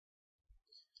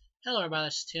Hello everybody,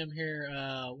 this is Tim here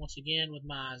once again with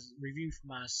my review for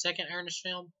my second Ernest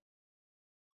film.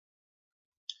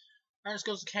 Ernest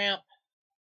Goes to Camp.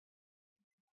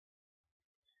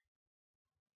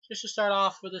 Just to start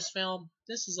off with this film,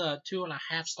 this is a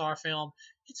 2.5 star film.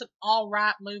 It's an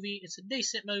alright movie, it's a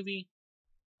decent movie,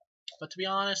 but to be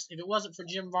honest, if it wasn't for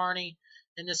Jim Varney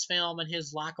in this film and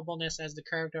his likableness as the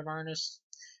character of Ernest,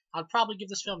 I'd probably give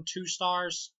this film 2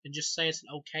 stars and just say it's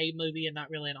an okay movie and not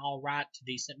really an alright to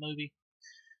decent movie.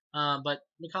 But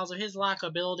because of his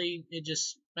likability, it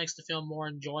just makes the film more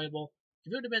enjoyable.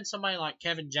 If it would have been somebody like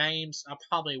Kevin James, I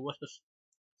probably would have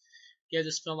given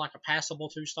this film like a passable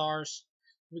 2 stars.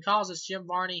 Because it's Jim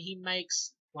Varney, he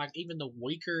makes like even the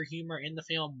weaker humor in the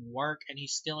film work, and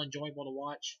he's still enjoyable to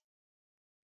watch.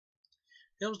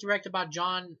 It was directed by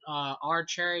John R.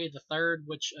 Cherry the third,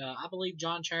 which I believe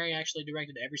John Cherry actually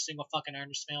directed every single fucking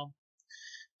Ernest film.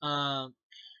 Uh,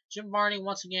 Jim Varney,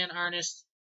 once again, Ernest,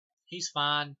 he's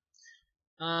fine.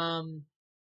 Um,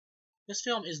 This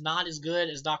film is not as good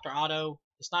as Dr. Otto.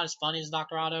 It's not as funny as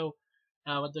Dr. Otto.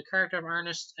 With the character of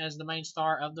Ernest as the main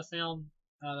star of the film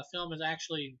is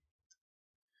actually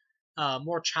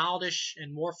more childish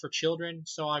and more for children.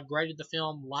 So I graded the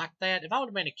film like that. If I would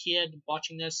have been a kid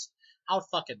watching this, I would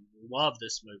fucking love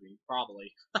this movie,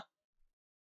 probably.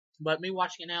 But me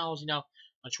watching it now as, a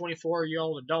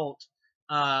 24-year-old adult,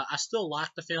 I still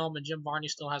like the film, and Jim Varney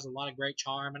still has a lot of great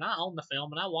charm, and I own the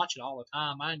film, and I watch it all the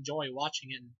time. I enjoy watching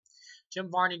it. And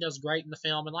Jim Varney does great in the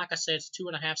film, and like I said, it's a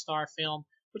 2.5 star film,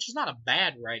 which is not a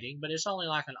bad rating, but it's only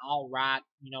like an all right,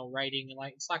 rating, and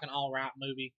like it's like an all right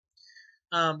movie.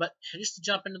 But just to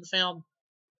jump into the film,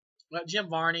 Jim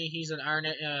Varney, he's an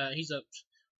Ernest,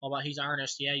 he's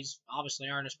Ernest, yeah, he's obviously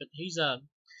Ernest, but he's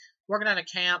working at a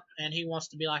camp, and he wants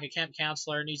to be like a camp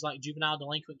counselor, and he's like juvenile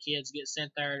delinquent kids get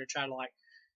sent there to try to like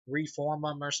reform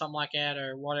them or something like that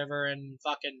or whatever, and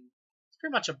fucking it's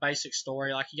pretty much a basic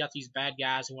story. Like you got these bad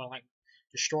guys who want to like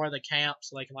destroy the camp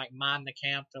so they can like mine the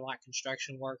camp. They're like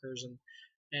construction workers,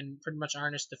 and pretty much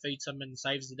Ernest defeats them and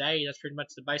saves the day. That's pretty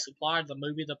much the basic plot of the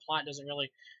movie. The plot doesn't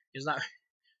really is not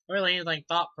really anything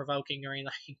thought provoking or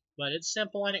anything, but it's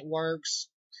simple and it works.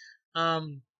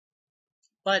 Um,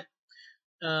 but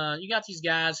you got these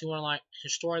guys who want to like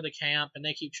destroy the camp, and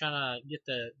they keep trying to get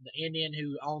the Indian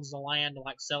who owns the land to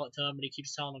like sell it to him, but he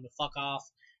keeps telling them to fuck off.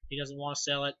 He doesn't want to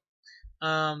sell it.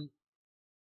 Um,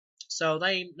 so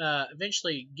they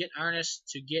eventually get Ernest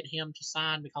to get him to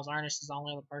sign because Ernest is the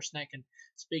only other person that can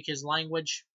speak his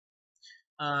language,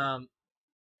 um,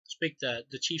 speak the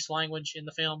chief's language in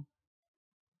the film.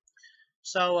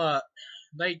 So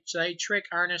they trick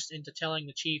Ernest into telling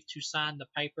the chief to sign the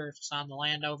paper, to sign the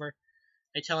land over.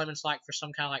 They tell him it's like for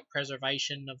some kind of like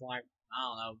preservation of like I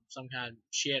don't know some kind of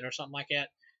shit or something like that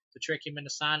to trick him into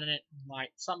signing it.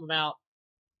 Like something about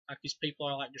like these people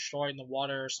are like destroying the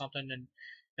water or something, and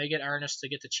they get Ernest to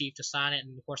get the chief to sign it.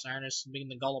 And of course, Ernest, being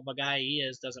the gullible guy he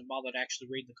is, doesn't bother to actually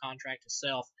read the contract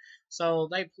itself. So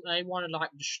they wanted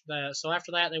like so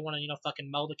after that they want to fucking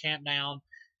mow the camp down,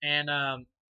 and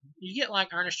you get like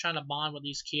Ernest trying to bond with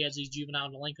these kids, these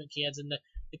juvenile delinquent kids, and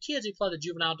the kids who play the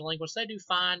juvenile delinquents, they do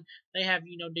fine. They have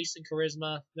decent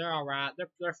charisma. They're all right.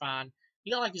 They're fine.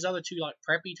 You got like these other two like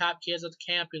preppy type kids at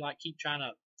the camp who like keep trying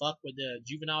to fuck with the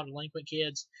juvenile delinquent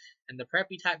kids, and the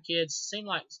preppy type kids seem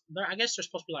like I guess they're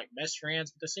supposed to be like best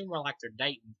friends, but they seem more like they're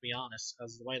dating, to be honest,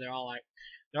 because the way they're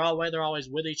always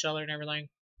with each other and everything.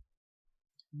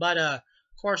 But of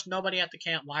course, nobody at the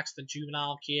camp likes the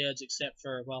juvenile kids except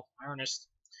for Ernest.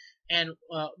 And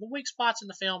the weak spots in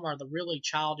the film are the really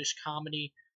childish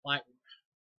comedy, like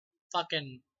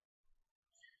fucking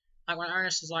like when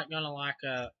Ernest is like gonna like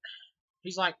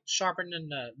he's like sharpening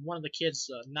one of the kids'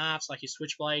 knives, like his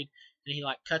switchblade, and he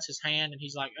like cuts his hand, and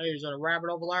he's like, "Hey, is that a rabbit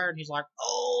over there?" And he's like,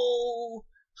 "Oh!"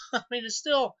 I mean, it's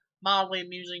still mildly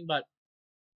amusing, but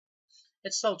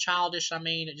it's so childish. I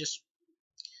mean, it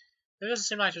doesn't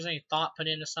seem like there's any thought put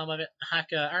into some of it. Like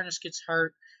Ernest gets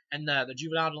hurt, and the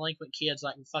juvenile delinquent kids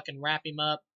like fucking wrap him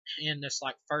up in this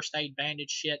like first aid bandage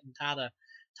shit and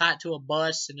tie it to a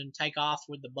bus and then take off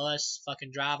with the bus,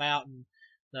 fucking drive out, and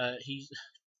he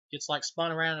gets like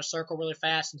spun around in a circle really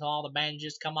fast until all the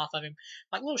bandages come off of him.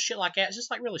 Like little shit like that. It's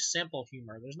just like really simple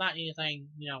humor. There's not anything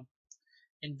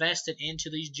invested into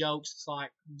these jokes. It's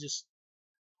like just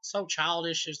so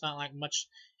childish. There's not like much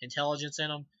intelligence in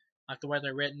them, like the way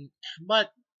they're written. But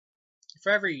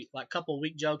for every like couple of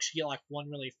weak jokes, you get like one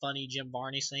really funny Jim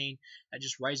Varney scene that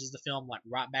just raises the film like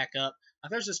right back up.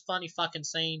 Like there's this funny fucking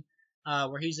scene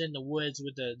where he's in the woods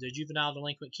with the juvenile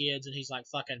delinquent kids, and he's like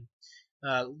fucking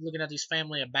looking at this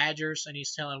family of badgers, and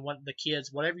he's telling what the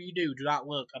kids, whatever you do, do not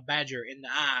look a badger in the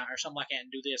eye or something like that,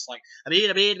 and do this like a beat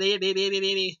a beat beat beat beat beat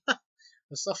beat.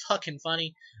 It's so fucking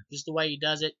funny, just the way he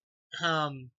does it.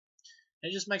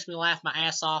 It just makes me laugh my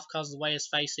ass off because of the way his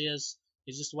face is.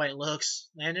 It's just the way it looks.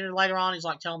 And then later on, he's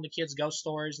like telling the kids ghost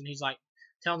stories, and he's like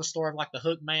telling the story of like the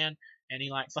Hook Man, and he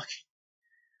like fucking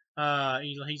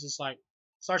he's just like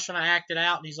starts trying to act it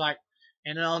out, and he's like,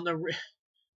 and then on the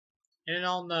and then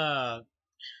on the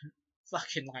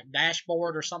fucking like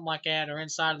dashboard or something like that, or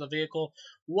inside of the vehicle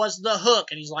was the hook,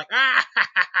 and he's like ah ha,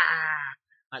 ha, ha,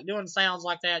 like doing sounds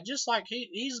like that, just like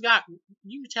he's got.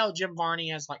 You can tell Jim Varney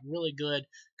has like really good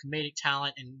comedic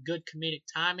talent and good comedic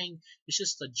timing. It's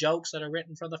just the jokes that are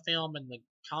written for the film and the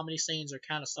comedy scenes are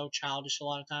kind of so childish a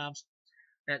lot of times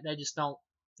that they just don't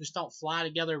fly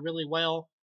together really well.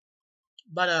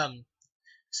 But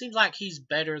seems like he's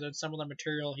better than some of the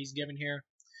material he's given here.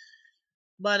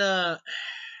 But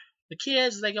the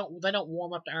kids they don't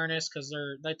warm up to Ernest because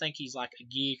they think he's like a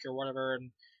geek or whatever,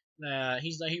 and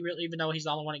he really, even though he's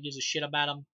the only one that gives a shit about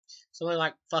him, so they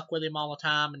like fuck with him all the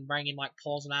time and bring him like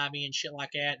poison ivy and shit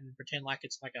like that and pretend like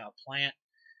it's like a plant.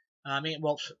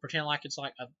 Pretend like it's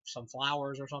like some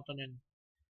flowers or something, and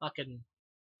fucking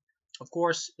of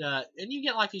course, and you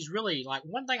get like these really like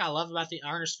one thing I love about the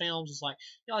Ernest films is like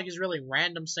like these really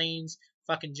random scenes.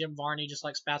 Fucking Jim Varney just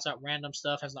like spouts out random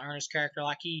stuff as the Ernest character.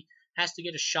 Like he has to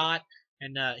get a shot,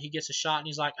 and he gets a shot, and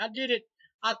he's like, "I did it!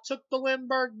 I took the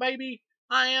Limburg, baby!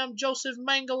 I am Joseph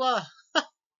Mangala."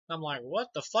 I'm like, "What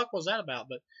the fuck was that about?"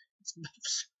 But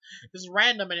it's, it's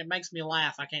random, and it makes me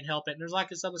laugh. I can't help it. And there's like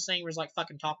this other scene where he's like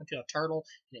fucking talking to a turtle,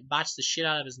 and it bites the shit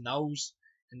out of his nose,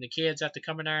 and the kids have to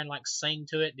come in there and like sing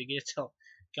to it to get it to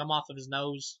come off of his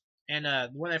nose. And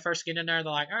when they first get in there,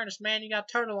 they're like, "Ernest, man, you got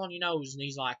a turtle on your nose," and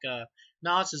he's like,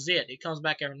 "No, this is it. It comes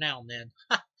back every now and then."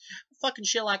 Fucking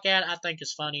shit like that, I think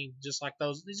is funny. Just like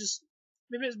those, it's just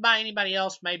if it's by anybody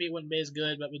else, maybe it wouldn't be as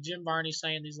good. But with Jim Varney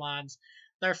saying these lines,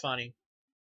 they're funny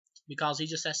because he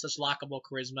just has such likable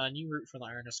charisma, and you root for the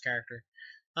Ernest character.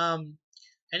 Um,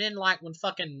 and then like when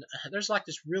fucking there's like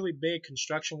this really big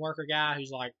construction worker guy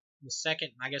who's like the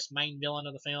second, I guess, main villain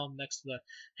of the film next to the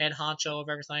head honcho of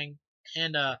everything.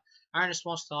 And Ernest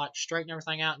wants to like straighten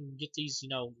everything out and get these,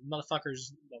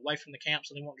 motherfuckers away from the camp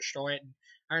so they won't destroy it. And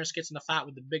Ernest gets in a fight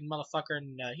with the big motherfucker,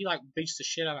 and he like beats the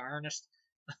shit out of Ernest,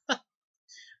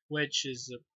 which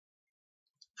is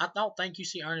I don't think you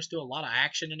see Ernest do a lot of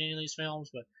action in any of these films,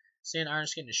 but seeing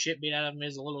Ernest getting the shit beat out of him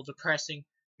is a little depressing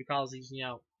because he's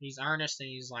Ernest and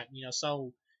he's like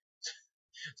so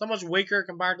much weaker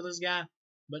compared to this guy,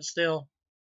 but still.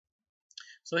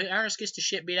 So Ernest gets the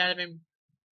shit beat out of him.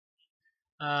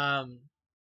 And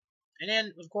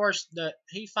then of course the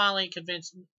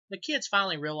kids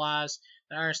finally realize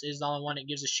that Ernest is the only one that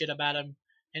gives a shit about him.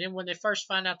 And then when they first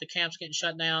find out the camp's getting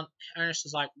shut down, Ernest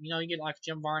is like, you get like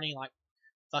Jim Varney like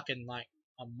fucking like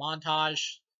a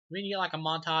montage. You get like a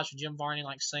montage of Jim Varney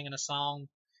like singing a song,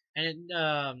 and it,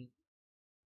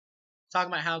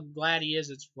 talking about how glad he is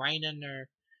it's raining, or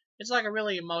it's like a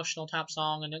really emotional type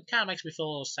song, and it kind of makes me feel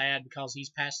a little sad because he's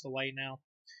passed away now.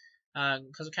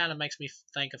 Because it kind of makes me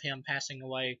think of him passing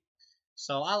away.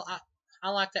 So I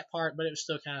like that part, but it was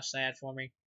still kind of sad for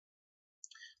me.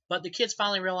 But the kids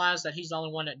finally realize that he's the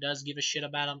only one that does give a shit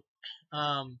about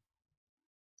him.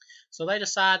 So they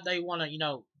decide they want to,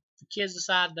 the kids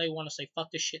decide they want to say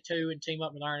fuck this shit too and team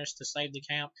up with Ernest to save the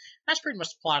camp. That's pretty much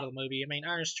the plot of the movie. I mean,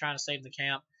 Ernest trying to save the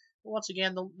camp. But once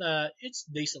again, it's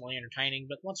decently entertaining.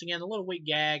 But once again, the little weak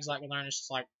gags, like when Ernest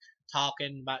is like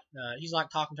talking about, he's like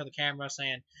talking to the camera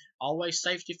saying, "Always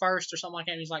safety first" or something like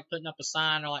that. And he's like putting up a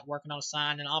sign or like working on a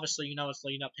sign, and obviously it's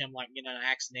leading up to him like getting in an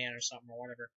accident or something or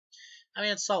whatever. I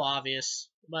mean, it's so obvious,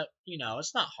 but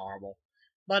it's not horrible.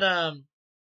 But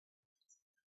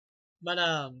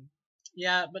but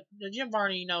yeah, but Jim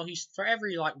Varney, he's for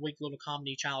every like weak little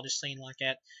comedy, childish scene like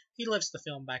that, he lifts the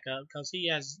film back up because he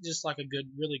has just like a good,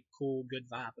 really cool, good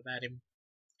vibe about him.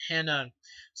 And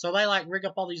so they like rig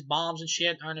up all these bombs and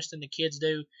shit. Ernest and the kids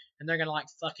do, and they're gonna like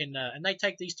fucking and they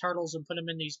take these turtles and put them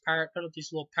in put up these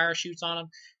little parachutes on them.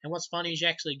 And what's funny is you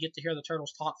actually get to hear the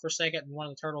turtles talk for a second, and one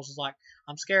of the turtles is like,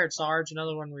 "I'm scared, Sarge."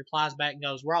 Another one replies back and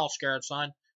goes, "We're all scared,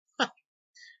 son."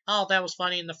 Oh, that was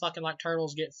funny. And the fucking like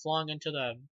turtles get flung into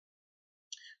the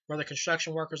where the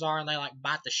construction workers are, and they like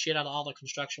bite the shit out of all the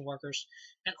construction workers.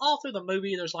 And all through the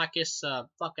movie, there's like this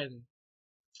fucking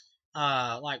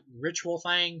like ritual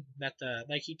thing that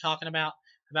they keep talking about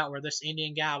where this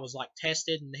Indian guy was like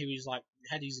tested, and he was like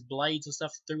had these blades and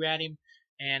stuff threw at him,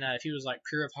 and if he was like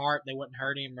pure of heart, they wouldn't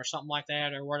hurt him or something like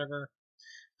that or whatever.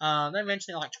 They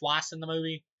mentioned it like twice in the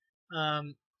movie.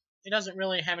 it doesn't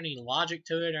really have any logic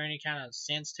to it or any kind of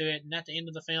sense to it. And at the end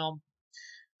of the film,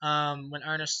 when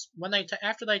Ernest,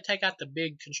 after they take out the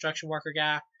big construction worker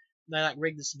guy, they like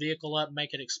rig this vehicle up,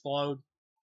 make it explode,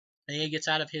 and he gets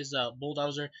out of his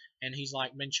bulldozer, and he's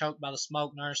like been choked by the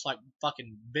smoke, and Ernest like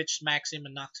fucking bitch smacks him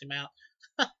and knocks him out,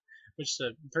 which is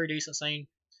a pretty decent scene.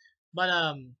 But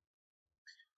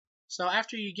so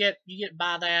after you get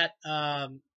by that,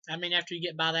 after you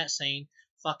get by that scene,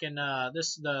 fucking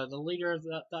the leader of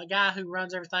the guy who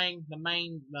runs everything, the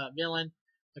main villain,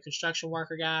 the construction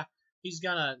worker guy, he's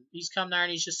come there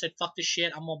and he's just said fuck this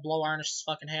shit, I'm gonna blow Ernest's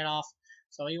fucking head off.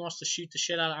 So he wants to shoot the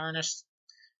shit out of Ernest,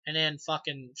 and then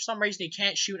fucking for some reason he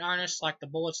can't shoot Ernest. Like the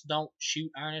bullets don't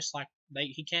shoot Ernest. Like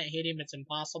he can't hit him. It's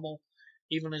impossible.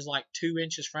 Even as like 2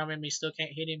 inches from him, he still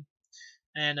can't hit him.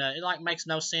 And it like makes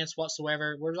no sense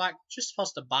whatsoever. We're like just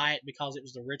supposed to buy it because it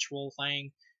was the ritual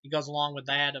thing. It goes along with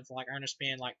that of like Ernest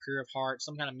being like pure of heart,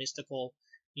 some kind of mystical,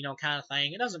 kind of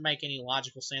thing. It doesn't make any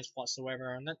logical sense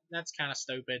whatsoever, and that's kind of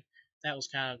stupid. That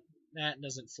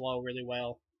doesn't flow really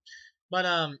well. But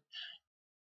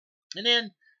and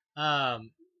then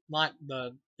like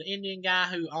the Indian guy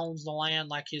who owns the land,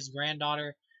 like his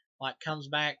granddaughter, like comes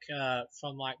back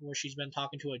from like where she's been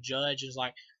talking to a judge, is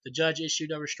like the judge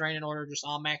issued a restraining order just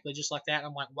automatically just like that. And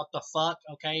I'm like, what the fuck?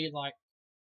 Okay, like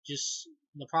just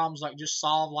the problem's like just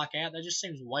solved like that. That just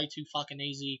seems way too fucking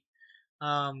easy.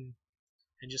 And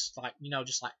just like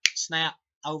just like snap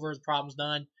over, the problem's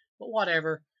done. But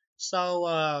whatever.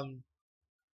 So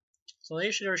they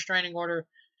issued a restraining order,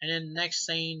 and then the next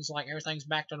scene's like everything's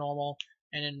back to normal,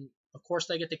 and then of course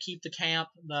they get to keep the camp.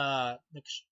 The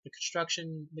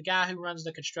construction, the guy who runs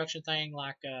the construction thing,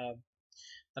 like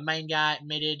the main guy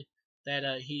admitted that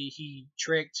he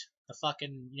tricked the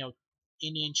fucking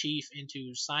Indian chief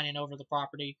into signing over the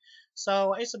property.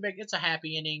 So it's a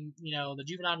happy ending. The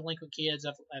juvenile delinquent kids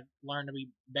have learned to be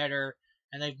better,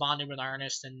 and they've bonded with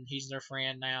Ernest, and he's their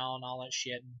friend now, and all that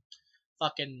shit. And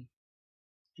fucking,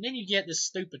 and then you get this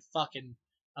stupid fucking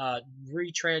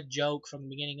retread joke from the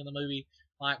beginning of the movie,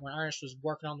 like when Ernest was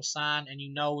working on the sign, and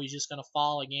he's just gonna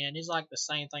fall again. He's like the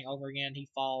same thing over again. He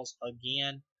falls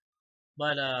again,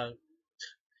 but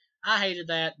I hated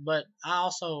that. But I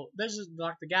also, this is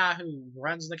like the guy who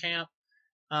runs the camp.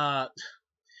 Uh,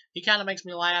 he kind of makes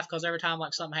me laugh because every time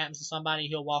like something happens to somebody,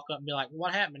 he'll walk up and be like,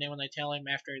 "What happened?" And then when they tell him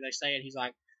after they say it, he's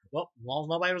like, "Well, as long as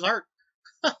nobody was hurt."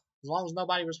 As long as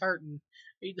nobody was hurt, and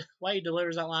the way he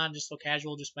delivers that line just so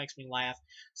casual just makes me laugh.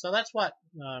 So that's what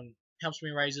helps me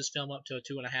raise this film up to a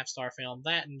 2.5-star film.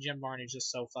 That and Jim Varney is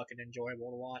just so fucking enjoyable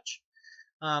to watch.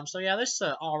 So yeah, this is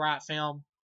an alright film.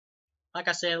 Like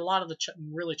I said, a lot of the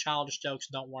really childish jokes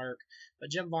don't work,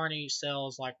 but Jim Varney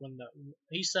sells like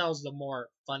he sells the more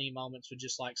funny moments with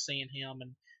just like seeing him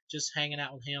and just hanging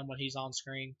out with him when he's on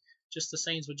screen. Just the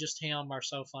scenes with just him are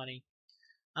so funny.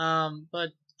 But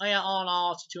yeah, all in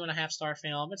all, it's a 2.5-star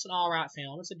film. It's an alright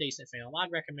film. It's a decent film.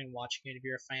 I'd recommend watching it if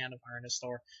you're a fan of Ernest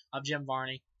or of Jim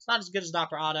Varney. It's not as good as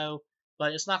Dr. Otto,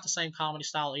 but it's not the same comedy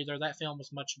style either. That film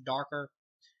was much darker.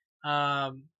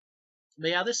 But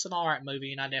yeah, this is an alright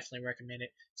movie, and I definitely recommend it.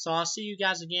 So I'll see you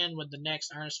guys again with the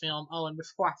next Ernest film. Oh, and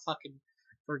before I fucking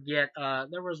forget,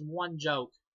 there was one joke.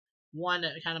 One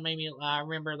that kind of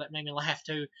remember that made me laugh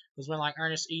too, was when like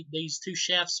these two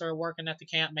chefs are working at the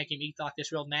camp, make him eat like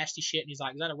this real nasty shit, and he's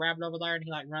like, "Is that a rabbit over there?" And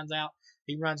he like runs out.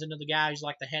 He runs into the guy who's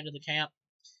like the head of the camp,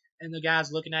 and the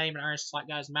guy's looking at him, and Ernest's like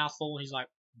got his mouth full, and he's like,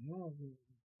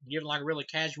 giving like a really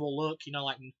casual look,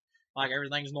 like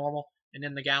everything's normal. And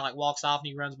then the guy like walks off, and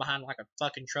he runs behind like a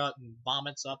fucking truck and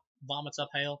vomits up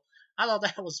hell. I thought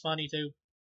that was funny too.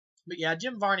 But yeah,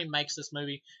 Jim Varney makes this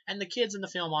movie, and the kids in the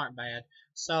film aren't bad.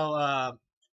 So I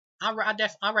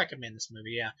recommend this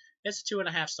movie. Yeah, it's a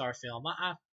 2.5-star film.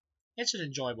 It's an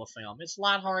enjoyable film. It's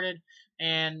lighthearted,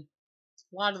 and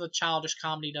a lot of the childish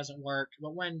comedy doesn't work.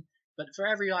 But for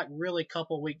every like really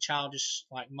couple weak childish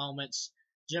like moments,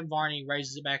 Jim Varney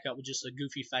raises it back up with just a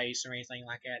goofy face or anything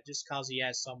like that, just cause he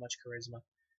has so much charisma.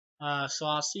 So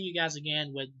I'll see you guys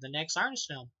again with the next Ernest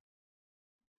film.